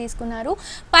వరకు తీసుకున్నారు.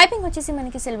 పైపింగ్ వచ్చేసి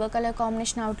మనకి సిల్వర్ కలర్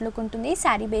కాంబినేషన్ అవుట్లుక్ ఉంటుంది.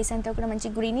 సారీ బేస్ అంతా కూడా మంచి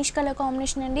గ్రీనిష్ కలర్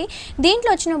కాంబినేషన్ అండి. దీంట్లో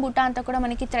వచ్చిన బుట్ట అంతా కూడా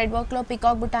మనకి థ్రెడ్ వర్క్ లో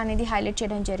పికాక్ బుట్ట అనేది హైలైట్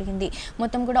చేయడం జరిగింది.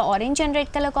 మొత్తం కూడా orange and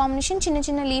red colour combination. చిన్న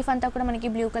చిన్న లీఫ్ అంతా కూడా మనకి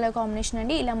బ్లూ కలర్ కాంబినేషన్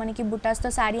అండి. ఇలా మనకి బుట్టాస్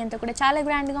తో సారీ అంతా కూడా చాలా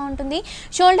గ్రాండ్ గా ఉంటుంది.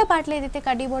 షోల్డర్ పార్ట్ లో ఏదైతే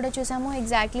కడ్డీ బార్డర్ చూసామో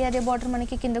ఎగ్జాక్ట్లీ అదే బార్డర్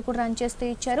మనకి కింద కూడా రన్ చేస్తూ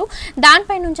ఇచ్చారు.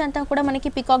 దానిపై నుంచి అంతా కూడా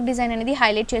మనకి పికాక్ డిజైన్ అనేది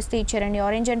హైలైట్ చేస్తూ ఇచ్చారండి.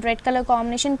 Orange and red colour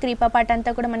combination. క్రీపా part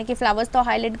అంతా కూడా మనకి ఫ్లవర్స్ తో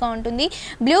హైలైట్ గా ఉంటుంది.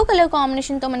 బ్లూ కలర్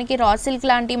కాంబినేషన్ తో మనకి రా సిల్క్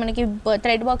లాంటి మనకి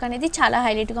థ్రెడ్ వర్క్ అనేది చాలా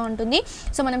హైలైట్ గా ఉంటుంది.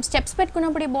 సో మనం స్టెప్స్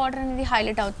పెట్టుకున్నప్పుడు ఈ బార్డర్ అనేది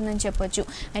హైలైట్ అవుతుందని చెప్పొచ్చు.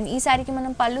 అండ్ ఈ సారీకి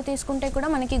మనం పళ్ళు తీసుకుంటే కూడా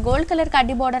మనకి గోల్డ్ కలర్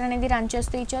కడ్డీ బార్డర్ అనేది రన్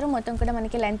చేస్తూ ఇచ్చారు. మొత్తం కూడా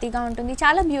మనకి లెంతీగా ఉంటుంది.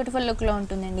 చాలా బ్యూటిఫుల్ లుక్ లో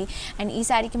ఉంటుందండి. అండ్ ఈ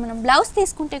సారీకి మనం బ్లౌజ్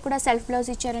తీసుకుంటే కూడా సెల్ఫ్ బ్లౌజ్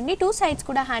ఇచ్చారండి. 2 సైడ్స్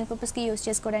కూడా హ్యాండ్ పర్పస్ కి యూజ్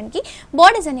చేసుకోవడానికి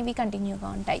బార్డర్స్ అనేవి కంటిన్యూగా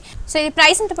ఉంటాయి. సో ఇది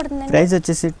ప్రైస్ ఎంత పడుతుందండి? ప్రైస్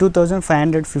వచ్చేసి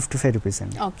 2555 రూపీస్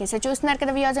అండి. ఓకే, సో చూస్తున్నారు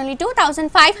కదా వ్యూవర్స్, ఓన్లీ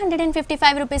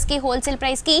 2555 రూపీస్ కి హోల్సేల్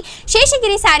ప్రైస్ కి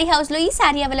శేషగిరి సారీ హౌస్ లో ఈ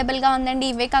సారీ అవైలబుల్ గా ఉందండి.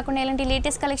 ఇవే కాకుండా ఇలాంటి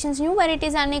లేటెస్ట్ కలెక్షన్స్, న్యూ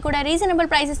వెరైటీస్ అన్ని కూడా రీజనబుల్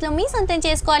ప్రైసెస్ లో మీ సొంతం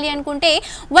చేసుకోవాలి అనుకుంటే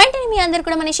వెంటనే మీ అందరూ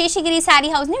కూడా మన శేషగిరి సారీ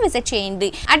హౌస్ ని విజిట్ చేయండి.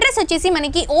 అడ్రస్ వచ్చేసి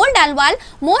మనకి old Alwal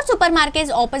more super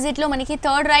market opposite లో మనకి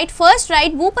 3rd right first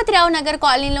right Bhupathi Rao Nagar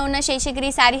కాలనీలో ఉన్న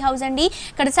శేషగిరి సారీ హౌస్ అండి.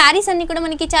 ఇక్కడ సారీస్ అన్ని కూడా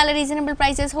మనకి చాలా రీజనబుల్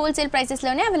ప్రైసెస్, హోల్సేల్ ప్రైసెస్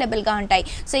లోనే అవైలబుల్ గా ఉంటాయి.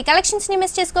 సో ఈ కలెక్షన్స్ ని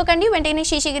మిస్ చేసుకోకండి. వెంటనే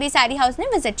శేషగిరి సారీ హౌస్ ని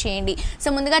విజిట్ చేయండి. సో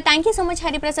ముందుగా thank you so much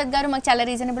Hariprasad గారు, మాకు చాలా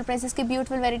రీజనబుల్ ప్రైసెస్ కి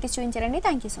beautiful varieties చూపించారండి.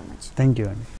 Thank you so much. Thank you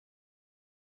అండి.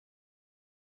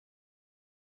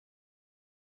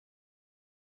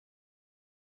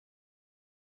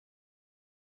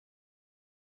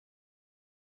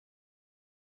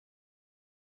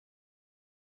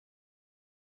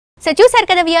 సో చూసారు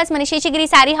కదా వ్యూయర్స్, మన శేషగిరి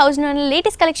సారీ హౌస్ లోని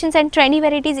latest collections and trendy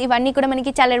varieties ఇవన్నీ కూడా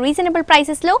మనకి చాలా రీజనబుల్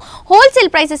ప్రైసెస్ లో, హోల్సేల్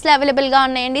ప్రైసెస్ లో అవైలబుల్ గా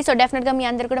ఉన్నాయండి. సో డెఫినెట్ గా మీ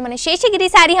అందరూ కూడా మన శేషగిరి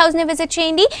సారీ హౌస్ ని విజిట్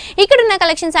చేయండి. ఇక్కడ ఉన్న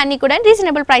కలెక్షన్స్ అన్ని కూడా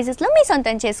రీజనబుల్ ప్రైసెస్ లో మీ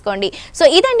సొంతం చేసుకోండి. సో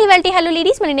ఇదండి ఇవాల్టి హలో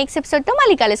లేడీస్. మన నెక్స్ట్ ఎపిసోడ్ తో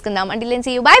మళ్ళీ కలుసుకుందాం. Until then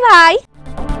see you, by by.